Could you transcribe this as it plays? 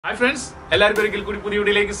Hi friends, എല്ലാവർക്കും ഒരിക്കൽ കൂടി പുതിയ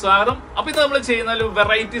വീഡിയോയിലേക്ക് സ്വാഗതം. അപ്പോൾ ഇത് നമ്മൾ ചെയ്യുന്ന ഒരു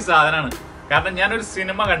വെറൈറ്റി സാധനമാണ്. കാരണം ഞാനൊരു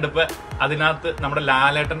സിനിമ കണ്ടപ്പോൾ അതിനകത്ത് നമ്മുടെ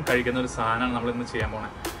ലാലേട്ടൻ കഴിക്കുന്ന ഒരു സാധനമാണ് നമ്മൾ ഇന്ന് ചെയ്യാൻ പോണേ.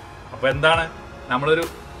 അപ്പോൾ എന്താണ്? നമ്മളൊരു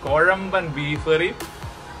കുഴമ്പൻ ബീഫ് കറി,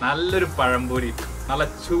 നല്ലൊരു പഴംപൊരി, നല്ല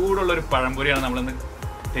ചൂടുള്ള ഒരു പഴംപൊരിയാണ് നമ്മളിന്ന്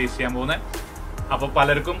ടേസ്റ്റ് ചെയ്യാൻ പോകുന്നത്. അപ്പോൾ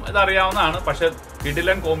പലർക്കും ഇതറിയാവുന്നതാണ്, പക്ഷെ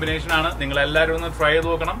കിടിലൻ കോമ്പിനേഷൻ ആണ്. നിങ്ങളെല്ലാവരും ഒന്ന് ട്രൈ ചെയ്ത്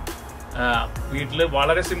നോക്കണം. വീട്ടിൽ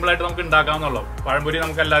വളരെ സിമ്പിളായിട്ട് നമുക്ക് ഉണ്ടാക്കാവുന്നുള്ളൂ. പഴംപൊരി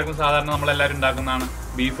നമുക്ക് എല്ലാവർക്കും സാധാരണ നമ്മളെല്ലാവരും ഉണ്ടാക്കുന്നതാണ്.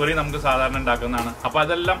 ബീഫ് കറി നമുക്ക് സാധാരണ ഉണ്ടാക്കുന്നതാണ്. അപ്പോൾ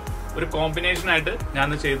അതെല്ലാം ഒരു കോമ്പിനേഷൻ ആയിട്ട്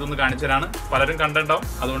ഞാൻ ചെയ്തൊന്ന് കാണിച്ചു തരാണ്. പലരും കണ്ടിട്ടുണ്ടാവും,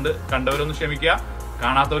 അതുകൊണ്ട് കണ്ടവരൊന്ന് ക്ഷമിക്കുക,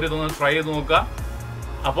 കാണാത്തവർ ഇതൊന്ന് ട്രൈ ചെയ്ത് നോക്കുക.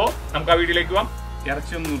 അപ്പോൾ നമുക്ക് ആ വീഡിയോയിലേക്ക് പോകാം.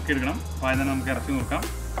 ഇറച്ചി ഒന്ന് നുറുക്കിയെടുക്കണം. അപ്പോൾ അതിന് നമുക്ക് ഇറച്ചി നുറുക്കാം.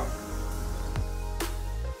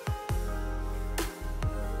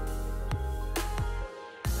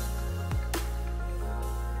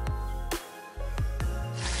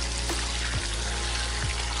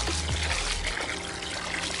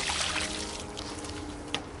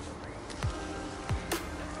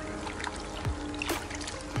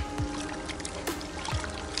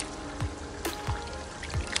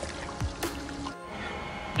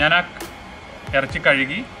 ഞാൻ ആ ഇറച്ചി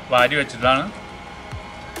കഴുകി വാരി വെച്ചിട്ടാണ്.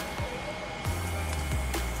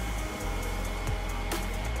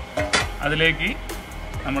 അതിലേക്ക്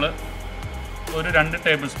നമ്മൾ ഒരു 2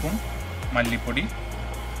 ടേബിൾ സ്പൂൺ മല്ലിപ്പൊടി,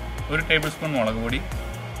 1 ടേബിൾ സ്പൂൺ മുളക് പൊടി,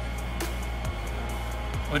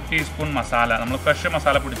 1 ടീസ്പൂൺ മസാല, നമ്മൾ ഫ്രഷ്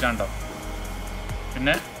മസാല പൊടിച്ചാണ്ടോ,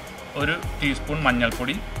 പിന്നെ 1 ടീസ്പൂൺ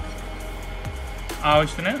മഞ്ഞൾപ്പൊടി,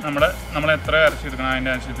 ആവശ്യത്തിന് നമ്മൾ എത്ര ഇറച്ചി എടുക്കണം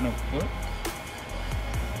അതിൻ്റെ ആവശ്യത്തിന് ഉപ്പ്,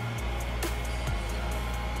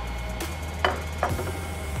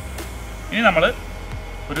 ഇനി നമ്മൾ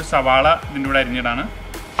ഒരു സവാള ഇതിൻ്റെ കൂടെ അരിഞ്ഞിടാണ്.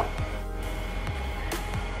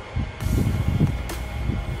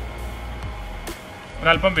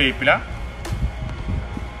 ഒരല്പം വേപ്പില,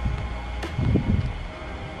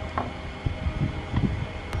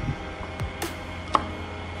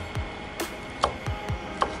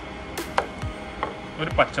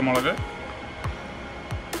 ഒരു പച്ചമുളക്,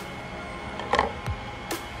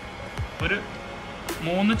 ഒരു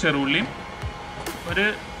 3 ചെറുള്ളിയും, ഒരു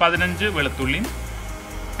 15 വെളുത്തുള്ളിയും,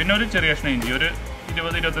 പിന്നെ ഒരു ചെറിയ കഷ്ണം ഇഞ്ചി, ഒരു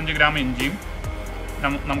 20-25 ഗ്രാം ഇഞ്ചിയും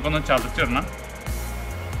നമുക്കൊന്ന് ചതച്ചിടണം.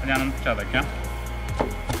 ഞാനൊന്ന് ചതയ്ക്കാം.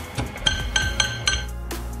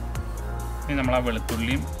 ഇനി നമ്മൾ ആ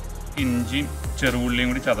വെളുത്തുള്ളിയും ഇഞ്ചിയും ചെറുള്ളിയും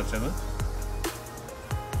കൂടി ചതച്ചത്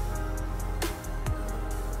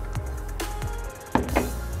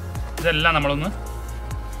ഇതെല്ലാം നമ്മളൊന്ന്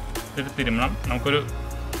തിരുമണം. നമുക്കൊരു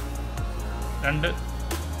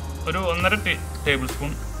 1.5 ടേബിൾ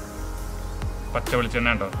സ്പൂൺ പച്ച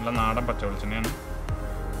വെളിച്ചെണ്ണ ഉണ്ടോ, നല്ല നാടൻ പച്ച വെളിച്ചെണ്ണയാണ്.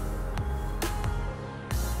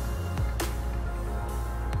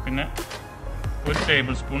 പിന്നെ 1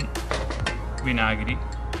 ടേബിൾ സ്പൂൺ വിനാഗിരി,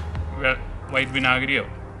 വൈറ്റ് വിനാഗിരിയോ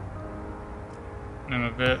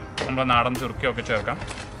നിങ്ങൾക്ക് നമ്മുടെ നാടൻ ചുരുക്കിയോ ഒക്കെ ചേർക്കാം.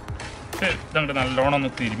 ഇതങ്ങോട്ട് നല്ലോണം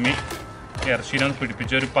ഒന്ന് തിരുമ്മി ഇറച്ചിനെ ഒന്ന്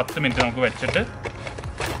പിടിപ്പിച്ച് ഒരു 10 മിനിറ്റ് നമുക്ക് വെച്ചിട്ട്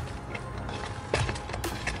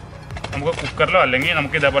നമുക്ക് കുക്കറിലോ അല്ലെങ്കിൽ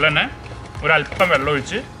നമുക്ക് ഇതേപോലെ തന്നെ ഒരല്പം വെള്ളം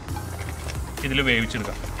ഒഴിച്ച് ഇതിൽ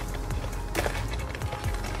വേവിച്ചെടുക്കാം.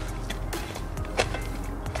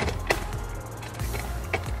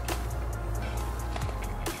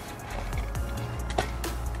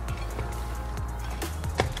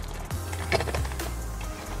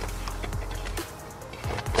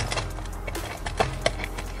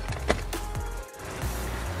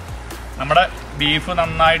 നമ്മുടെ ബീഫ്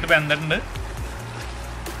നന്നായിട്ട് വെന്തിട്ടുണ്ട്,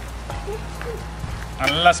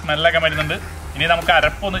 നല്ല സ്മെല്ലൊക്കെ വരുന്നുണ്ട്. ഇനി നമുക്ക്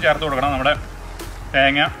അരപ്പൊന്ന് ചേർത്ത് കൊടുക്കണം. നമ്മുടെ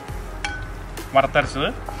തേങ്ങ വറുത്തരച്ചത്,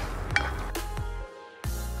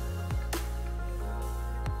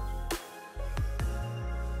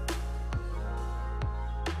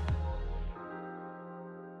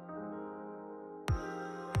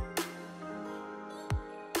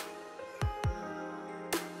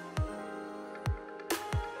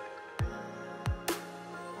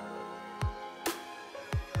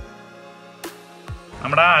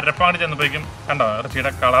 നമ്മുടെ അരപ്പാട് ചെന്നപ്പോഴേക്കും കണ്ടോ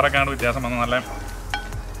ഇറച്ചിയുടെ കളറൊക്കെ ആണ് വ്യത്യാസം വന്നു, നല്ല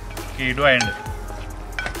കിടുവായുണ്ട്.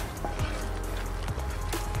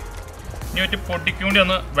 ഇനി ഒറ്റ പൊടിക്ക് വേണ്ടി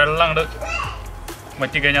ഒന്ന് വെള്ളം അങ്ങോട്ട്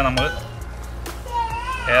വറ്റിക്കഴിഞ്ഞാൽ നമ്മൾ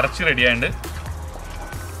ഇറച്ചി റെഡിയായിട്ടുണ്ട്.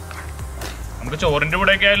 നമുക്ക് ചോറിൻ്റെ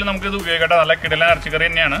കൂടെയൊക്കെ ആയാലും നമുക്കിത് ഉപയോഗിക്കട്ടെ. നല്ല കിടലൻ ഇറച്ചിക്കറി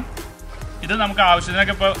തന്നെയാണ് ഇത്. നമുക്ക്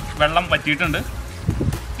ആവശ്യത്തിനൊക്കെ ഇപ്പോൾ വെള്ളം വറ്റിയിട്ടുണ്ട്.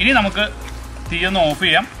 ഇനി നമുക്ക് തീയൊന്ന് ഓഫ്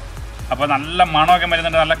ചെയ്യാം. അപ്പോൾ നല്ല മണമൊക്കെ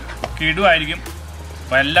വരുന്നുണ്ട്, നല്ല കിടുവായിരിക്കും.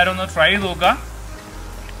 അപ്പോൾ എല്ലാവരും ഒന്ന് ട്രൈ ചെയ്ത് നോക്കുക.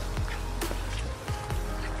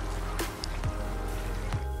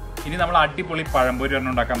 ഇനി നമ്മൾ അടിപൊളി പഴംപൊരി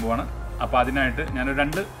ഒരെണ്ണം ഉണ്ടാക്കാൻ പോവാണ്. അപ്പോൾ അതിനായിട്ട് ഞാനൊരു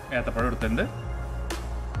 2 ഏത്തപ്പഴം എടുത്തിട്ടുണ്ട്.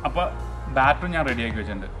 അപ്പോൾ ബാറ്ററും ഞാൻ റെഡിയാക്കി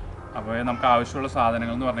വെച്ചിട്ടുണ്ട്. അപ്പോൾ നമുക്ക് ആവശ്യമുള്ള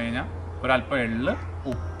സാധനങ്ങൾ എന്ന് പറഞ്ഞു കഴിഞ്ഞാൽ ഒരല്പം എള്ള്,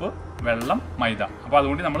 ഉപ്പ്, വെള്ളം, മൈദ. അപ്പോൾ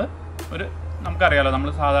അതുകൊണ്ട് നമ്മൾ നമുക്കറിയാലോ, നമ്മൾ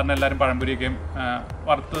സാധാരണ എല്ലാവരും പഴംപൊരിയൊക്കെയും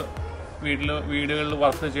വറുത്ത് വീടുകളിൽ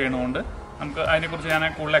വറുത്ത് ചെയ്യണതുകൊണ്ട് നമുക്ക് അതിനെക്കുറിച്ച് ഞാൻ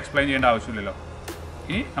കൂടുതൽ എക്സ്പ്ലെയിൻ ചെയ്യേണ്ട ആവശ്യമില്ലല്ലോ.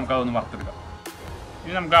 ഇനി നമുക്കതൊന്ന് വറുത്തെടുക്കാം.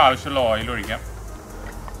 ഇനി നമുക്ക് ആവശ്യമുള്ള ഓയിൽ ഒഴിക്കാം.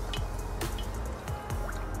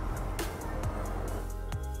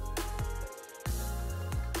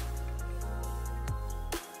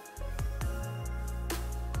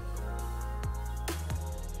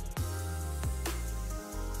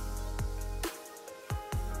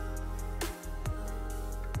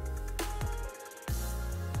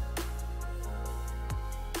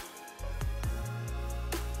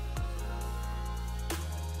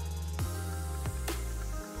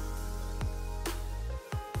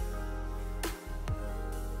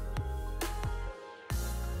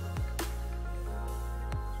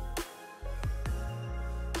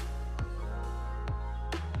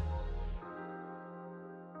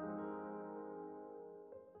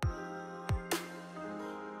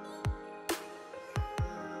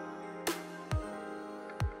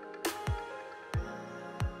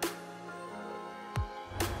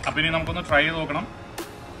 അപ്പോൾ ഇനി നമുക്കൊന്ന് ട്രൈ ചെയ്ത് നോക്കണം.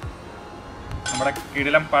 നമ്മുടെ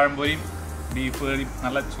കിടിലം പഴംപൊരിയും ബീഫ് കറിയും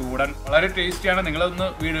നല്ല ചൂടൻ, വളരെ ടേസ്റ്റിയാണ്. നിങ്ങളൊന്ന്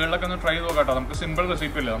വീടുകളിലൊക്കെ ഒന്ന് ട്രൈ ചെയ്ത് നോക്കാം കേട്ടോ. നമുക്ക് സിമ്പിൾ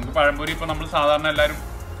റെസിപ്പി അല്ലേ. നമുക്ക് പഴംപൊരി ഇപ്പോൾ നമ്മൾ സാധാരണ എല്ലാവരും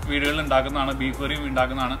വീടുകളിൽ ഉണ്ടാക്കുന്നതാണ്, ബീഫ് കറിയും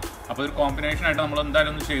ഉണ്ടാക്കുന്നതാണ്. അപ്പോൾ ഒരു കോമ്പിനേഷനായിട്ട് നമ്മൾ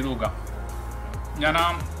എന്തായാലും ഒന്ന് ചെയ്ത് നോക്കാം. ഞാൻ ആ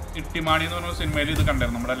ഇട്ടിമാണി എന്ന് പറഞ്ഞ സിനിമയിൽ ഇത്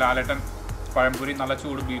കണ്ടായിരുന്നു. നമ്മുടെ ലാലേട്ടൻ പഴംപൊരി നല്ല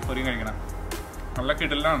ചൂട് ബീഫ് കറിയും കഴിക്കണം. നല്ല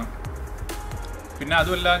കിടിലാണ്. പിന്നെ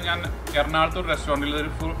അതുമല്ല, ഞാൻ എറണാകുളത്ത് ഒരു റെസ്റ്റോറൻറ്റിൽ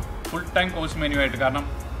ഒരു ഫുൾ ടൈം കോഴ്സ് മെനു ആയിട്ട്, കാരണം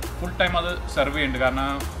ഫുൾ ടൈം അത് സെർവ് ചെയ്യുന്നുണ്ട്. കാരണം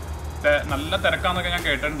നല്ല തിരക്കാന്നൊക്കെ ഞാൻ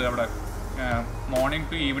കേട്ടിട്ടുണ്ട്. അവിടെ മോർണിംഗ്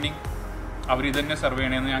ടു ഈവനിങ് അവർ ഇത് തന്നെ സെർവ്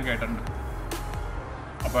ചെയ്യണമെന്ന് ഞാൻ കേട്ടിട്ടുണ്ട്.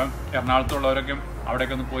 അപ്പം എറണാകുളത്തുള്ളവരൊക്കെ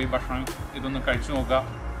അവിടേക്ക് ഒന്ന് പോയി ഭക്ഷണം ഇതൊന്ന് കഴിച്ചു നോക്കുക.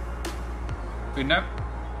 പിന്നെ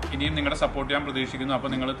ഇനിയും നിങ്ങളുടെ സപ്പോർട്ട് ഞാൻ പ്രതീക്ഷിക്കുന്നു.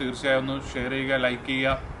 അപ്പോൾ നിങ്ങൾ തീർച്ചയായും ഒന്ന് ഷെയർ ചെയ്യുക, ലൈക്ക്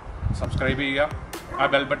ചെയ്യുക, സബ്സ്ക്രൈബ് ചെയ്യുക.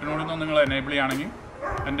 ആ ബെൽ ബട്ടനോട് ഒന്ന് നിങ്ങൾ എനേബിൾ ചെയ്യുകയാണെങ്കിൽ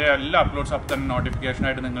എൻ്റെ എല്ലാ അപ്ലോഡ്സ് അപ്പോൾ തന്നെ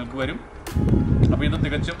നോട്ടിഫിക്കേഷനായിട്ട് നിങ്ങൾക്ക് വരും. അപ്പോൾ ഇത്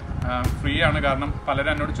തികച്ചും ഫ്രീ ആണ്. കാരണം പലരും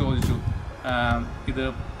എന്നോട് ചോദിച്ചു, ഇത്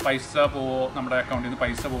പൈസ പോവോ, നമ്മുടെ അക്കൗണ്ടിൽ നിന്ന്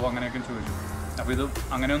പൈസ പോവോ, അങ്ങനെയൊക്കെ ചോദിച്ചു. അപ്പോൾ ഇത്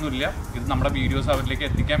അങ്ങനെയൊന്നുമില്ല. ഇത് നമ്മുടെ വീഡിയോസ് അവരിലേക്ക്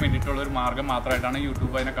എത്തിക്കാൻ വേണ്ടിയിട്ടുള്ള ഒരു മാർഗ്ഗം മാത്രമായിട്ടാണ്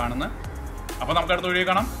യൂട്യൂബ് അതിനെ കാണുന്നത്. അപ്പോൾ നമുക്ക് അടുത്ത വീഡിയോ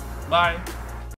കാണാം. ബൈ.